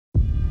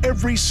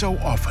Every so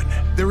often,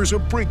 there is a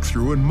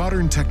breakthrough in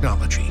modern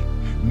technology.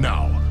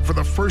 Now, for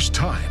the first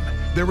time,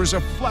 there is a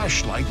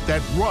flashlight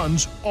that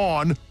runs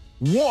on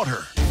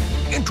water.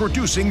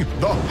 Introducing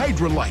the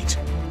HydraLight.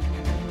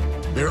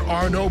 There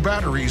are no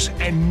batteries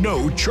and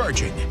no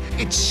charging.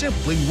 It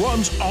simply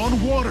runs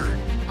on water.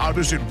 How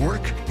does it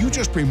work? You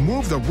just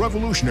remove the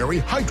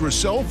revolutionary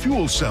HydraCell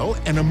fuel cell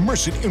and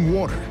immerse it in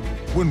water.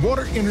 When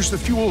water enters the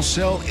fuel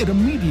cell, it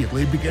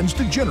immediately begins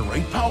to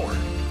generate power.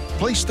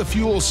 Place the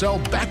fuel cell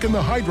back in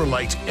the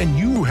HydraLight and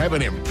you have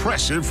an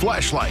impressive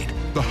flashlight.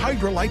 The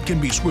HydraLight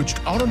can be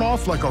switched on and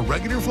off like a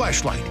regular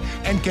flashlight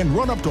and can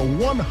run up to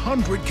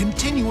 100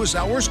 continuous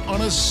hours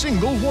on a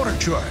single water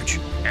charge.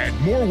 Add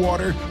more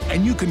water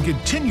and you can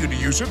continue to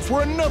use it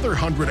for another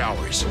 100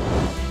 hours.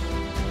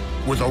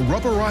 With a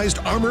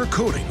rubberized armor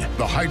coating,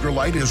 the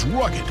HydraLight is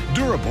rugged,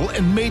 durable,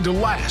 and made to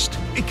last.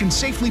 It can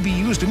safely be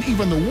used in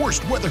even the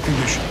worst weather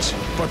conditions.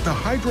 But the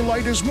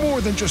HydraLight is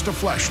more than just a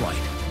flashlight.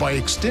 By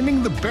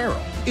extending the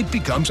barrel, it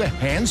becomes a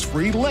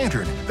hands-free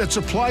lantern that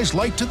supplies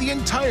light to the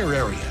entire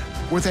area.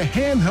 With a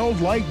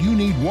handheld light, you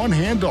need one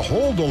hand to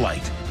hold the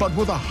light. But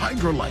with a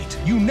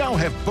HydraLight, you now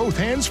have both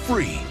hands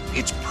free.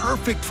 It's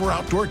perfect for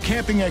outdoor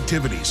camping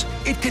activities.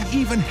 It can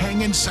even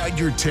hang inside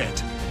your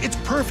tent. It's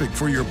perfect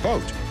for your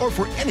boat or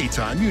for any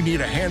time you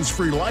need a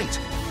hands-free light.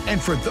 And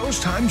for those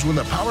times when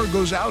the power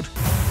goes out,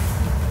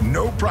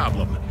 no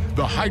problem.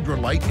 The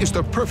HydraLight is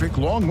the perfect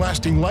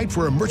long-lasting light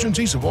for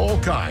emergencies of all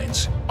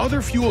kinds.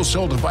 Other fuel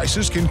cell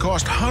devices can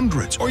cost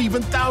hundreds or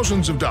even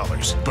thousands of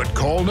dollars. But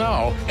call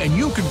now and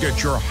you can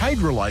get your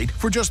HydraLight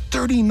for just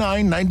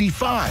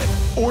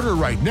 $39.95. Order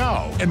right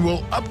now and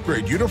we'll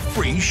upgrade you to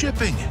free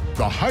shipping.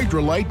 The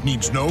HydraLight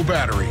needs no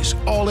batteries.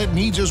 All it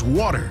needs is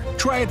water.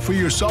 Try it for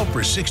yourself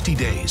for 60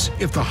 days.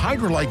 If the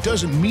HydraLight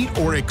doesn't meet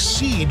or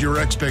exceed your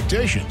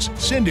expectations,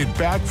 send it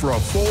back for a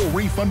full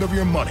refund of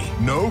your money.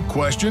 No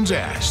questions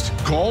asked.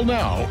 Call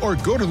now or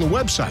go to the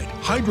website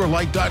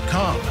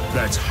HydraLight.com.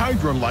 That's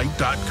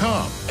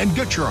HydraLight.com and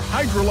get your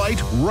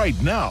HydraLight right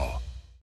now.